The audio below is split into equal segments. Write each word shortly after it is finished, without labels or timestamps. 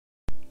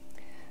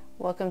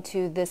Welcome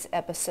to this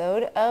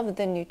episode of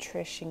the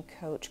Nutrition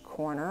Coach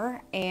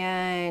Corner,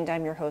 and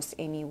I'm your host,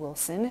 Amy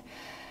Wilson.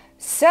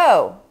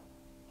 So,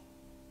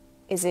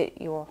 is it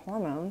your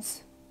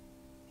hormones,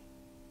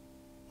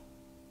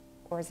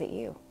 or is it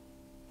you?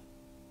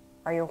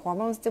 Are your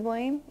hormones to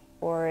blame,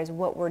 or is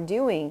what we're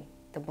doing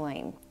to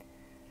blame?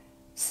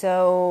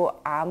 So,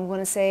 I'm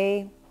going to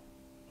say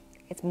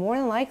it's more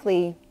than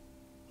likely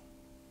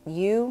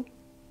you,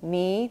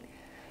 me.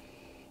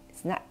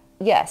 It's not.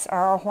 Yes,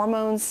 are our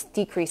hormones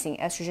decreasing,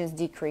 estrogen's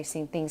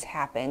decreasing, things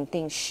happen,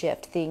 things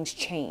shift, things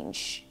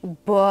change.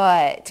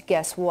 But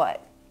guess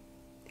what?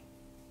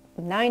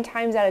 9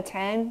 times out of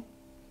 10,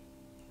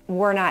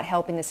 we're not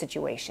helping the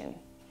situation.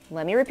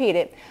 Let me repeat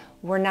it.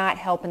 We're not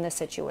helping the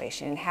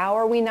situation. And how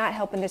are we not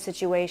helping the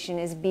situation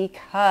is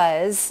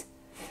because,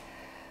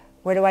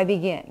 where do I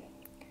begin?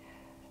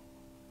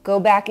 Go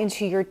back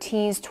into your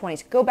teens,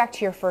 20s. Go back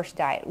to your first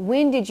diet.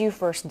 When did you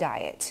first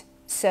diet?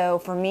 So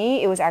for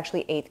me, it was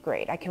actually 8th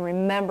grade. I can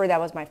remember that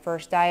was my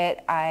first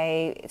diet.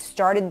 I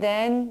started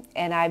then,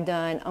 and I've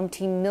done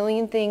umpteen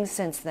million things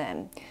since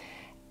then.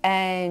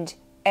 And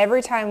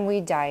every time we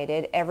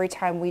dieted, every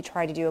time we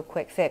tried to do a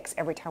quick fix,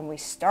 every time we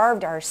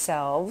starved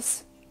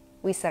ourselves,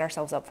 we set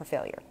ourselves up for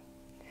failure.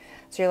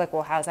 So you're like,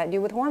 well, how does that do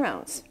with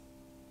hormones?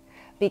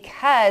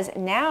 Because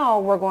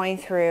now we're going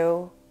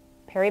through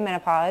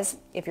perimenopause.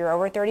 If you're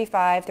over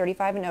 35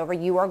 and over,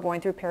 you are going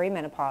through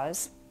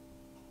perimenopause.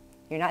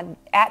 You're not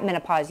at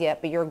menopause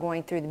yet, but you're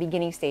going through the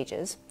beginning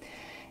stages.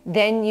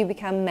 Then you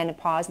become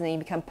menopause, and then you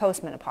become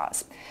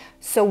postmenopause.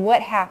 So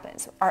what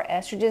happens? Our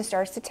estrogen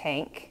starts to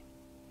tank.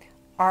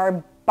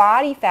 Our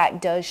body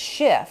fat does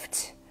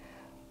shift,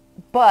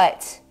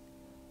 but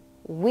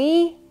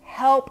we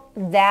help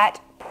that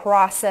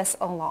process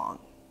along.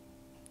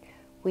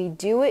 We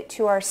do it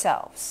to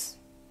ourselves.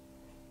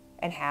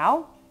 And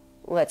how?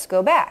 Let's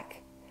go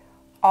back.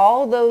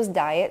 All those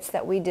diets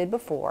that we did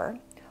before,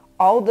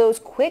 all those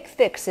quick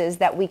fixes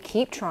that we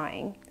keep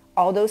trying,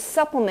 all those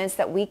supplements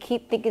that we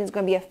keep thinking is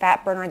going to be a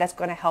fat burner that's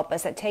going to help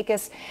us,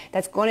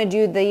 that's going to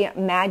do the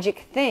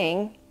magic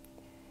thing,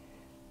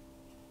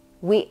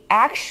 we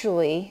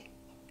actually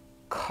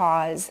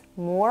cause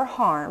more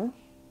harm.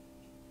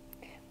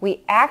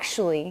 We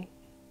actually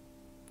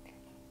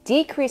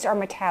decrease our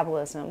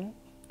metabolism.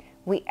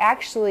 We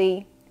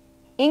actually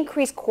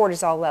increase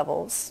cortisol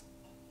levels.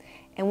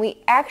 And we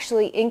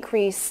actually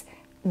increase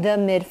the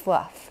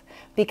mid-fluff.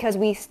 Because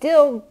we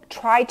still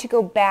try to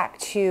go back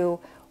to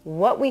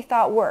what we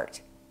thought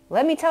worked.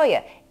 Let me tell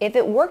you, if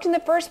it worked in the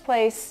first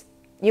place,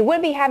 you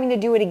wouldn't be having to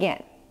do it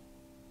again.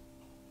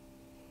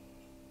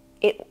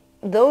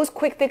 Those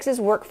quick fixes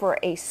work for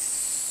a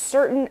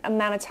certain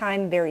amount of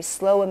time, very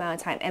slow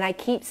amount of time. And I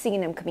keep seeing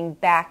them coming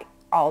back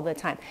all the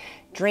time.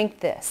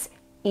 Drink this,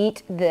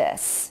 eat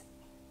this,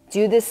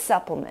 do this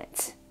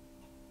supplement.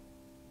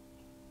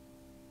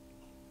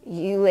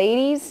 You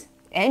ladies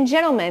and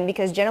gentlemen,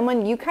 because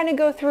gentlemen, you kind of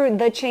go through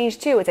the change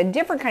too. It's a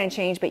different kind of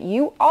change, but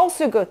you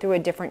also go through a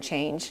different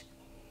change.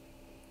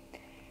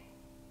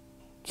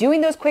 Doing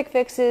those quick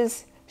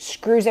fixes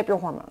screws up your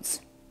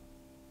hormones.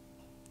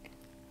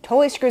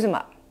 Totally screws them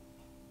up.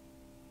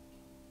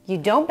 You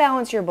don't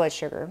balance your blood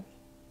sugar.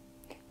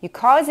 You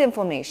cause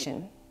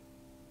inflammation.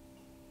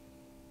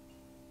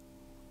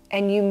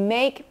 And you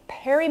make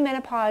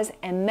perimenopause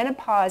and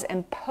menopause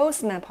and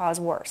postmenopause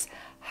worse.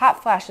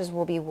 Hot flashes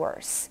will be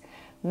worse.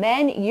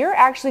 Men, you're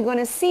actually going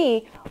to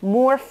see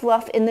more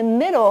fluff in the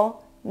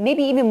middle,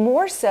 maybe even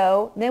more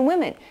so than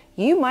women.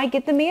 You might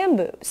get the man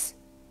boobs,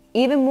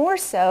 even more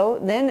so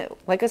than,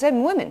 like I said,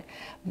 women,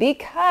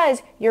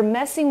 because you're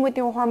messing with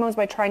your hormones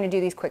by trying to do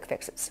these quick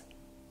fixes.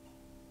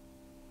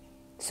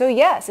 So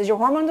yes, is your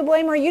hormone to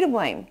blame or are you to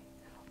blame?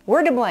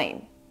 We're to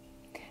blame.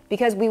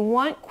 Because we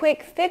want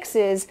quick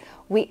fixes,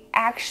 we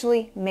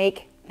actually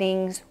make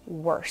things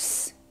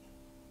worse.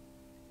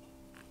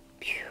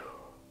 Phew.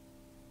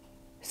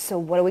 So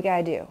what do we got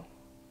to do?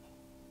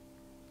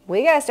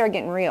 We got to start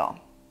getting real.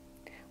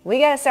 We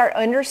got to start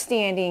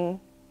understanding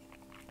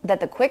that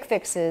the quick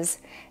fixes,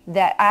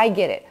 that I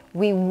get it.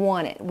 We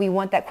want it. We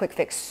want that quick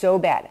fix so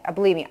bad.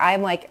 Believe me,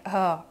 I'm like,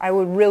 oh, I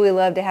would really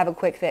love to have a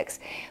quick fix.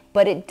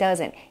 But it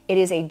doesn't. It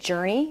is a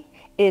journey.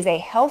 It is a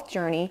health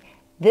journey.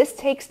 This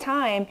takes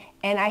time.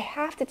 And I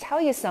have to tell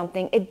you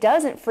something. It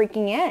doesn't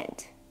freaking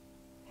end.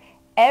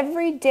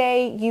 Every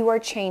day you are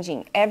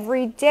changing.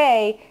 Every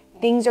day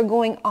things are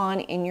going on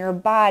in your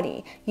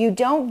body. You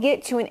don't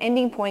get to an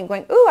ending point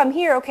going, ooh, I'm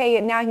here, okay,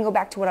 and now I can go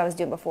back to what I was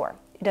doing before.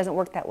 It doesn't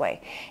work that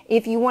way.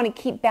 If you want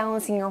to keep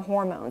balancing your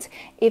hormones,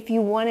 if you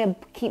want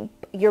to keep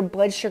your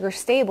blood sugar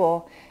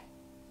stable,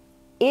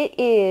 it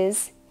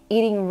is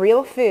eating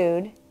real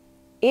food,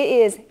 it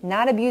is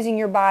not abusing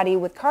your body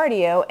with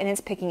cardio, and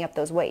it's picking up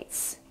those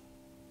weights.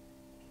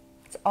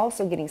 It's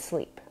also getting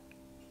sleep.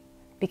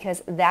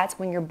 Because that's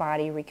when your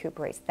body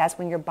recuperates. That's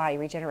when your body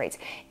regenerates.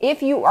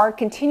 If you are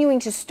continuing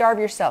to starve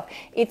yourself,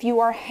 if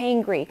you are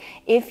hangry,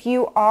 if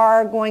you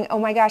are going, oh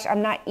my gosh,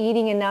 I'm not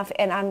eating enough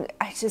and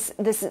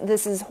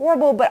this is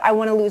horrible, but I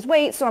want to lose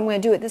weight, so I'm going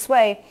to do it this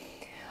way.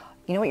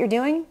 You know what you're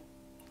doing?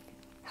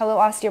 Hello,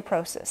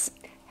 osteoporosis.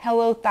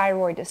 Hello,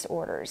 thyroid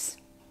disorders.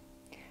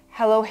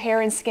 Hello,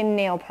 hair and skin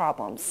nail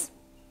problems.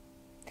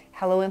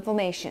 Hello,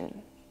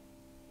 inflammation.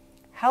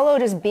 Hello,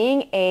 just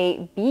being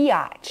a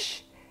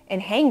biatch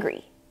and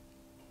hangry,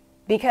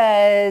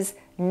 because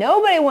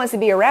nobody wants to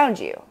be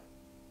around you.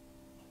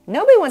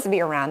 Nobody wants to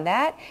be around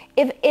that.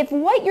 If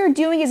what you're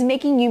doing is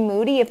making you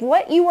moody, if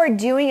what you are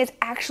doing is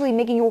actually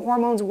making your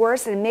hormones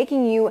worse and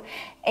making you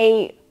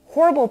a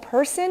horrible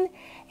person,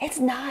 it's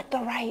not the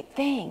right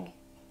thing.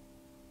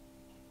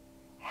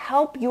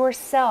 Help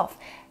yourself.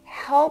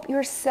 Help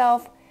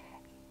yourself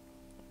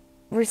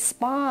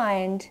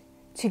respond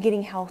to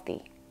getting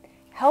healthy.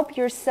 Help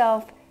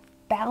yourself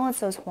balance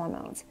those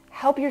hormones.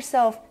 Help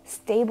yourself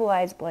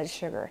stabilize blood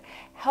sugar.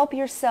 Help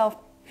yourself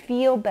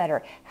feel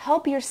better.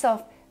 Help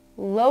yourself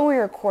lower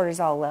your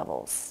cortisol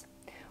levels.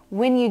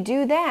 When you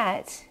do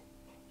that,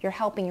 you're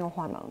helping your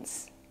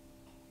hormones.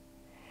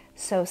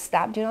 So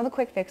stop doing all the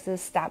quick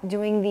fixes. Stop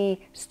doing the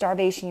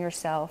starvation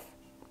yourself.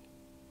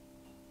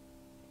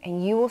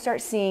 And you will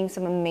start seeing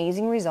some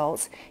amazing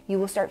results. You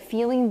will start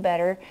feeling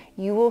better.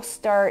 You will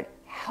start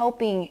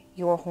helping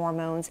your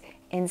hormones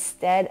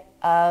instead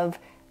of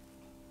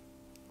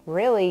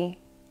really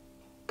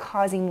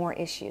causing more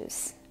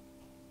issues.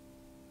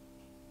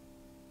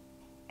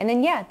 And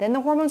then, then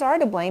the hormones are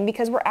to blame,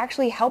 because we're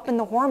actually helping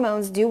the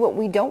hormones do what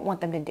we don't want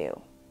them to do.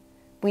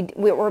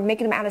 We're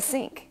making them out of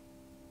sync.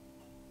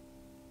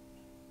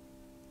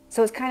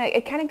 So it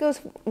kind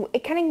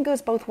of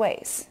goes both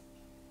ways.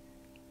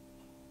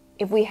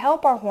 If we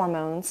help our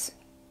hormones,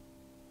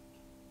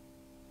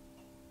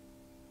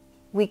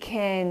 we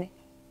can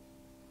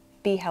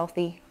be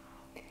healthy,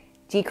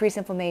 decrease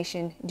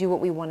inflammation, do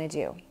what we want to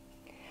do.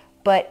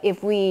 But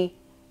if we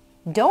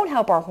don't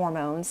help our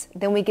hormones,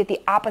 then we get the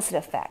opposite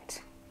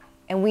effect.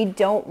 And we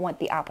don't want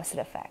the opposite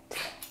effect.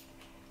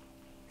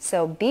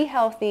 So be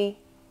healthy,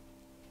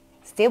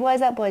 stabilize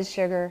that blood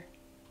sugar,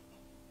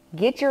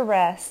 get your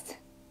rest,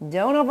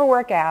 don't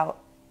overwork out,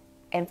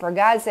 and for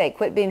God's sake,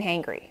 quit being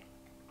hangry.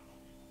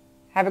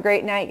 Have a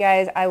great night,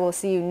 guys. I will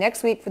see you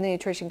next week for the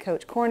Nutrition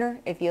Coach Corner.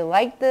 If you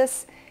like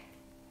this,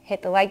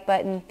 hit the like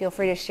button. Feel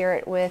free to share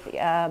it with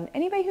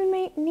anybody who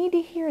may need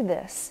to hear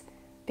this,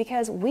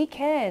 because we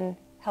can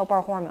help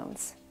our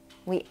hormones.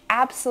 We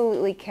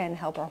absolutely can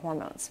help our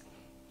hormones.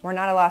 We're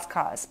not a lost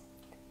cause.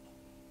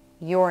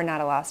 You're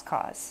not a lost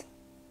cause.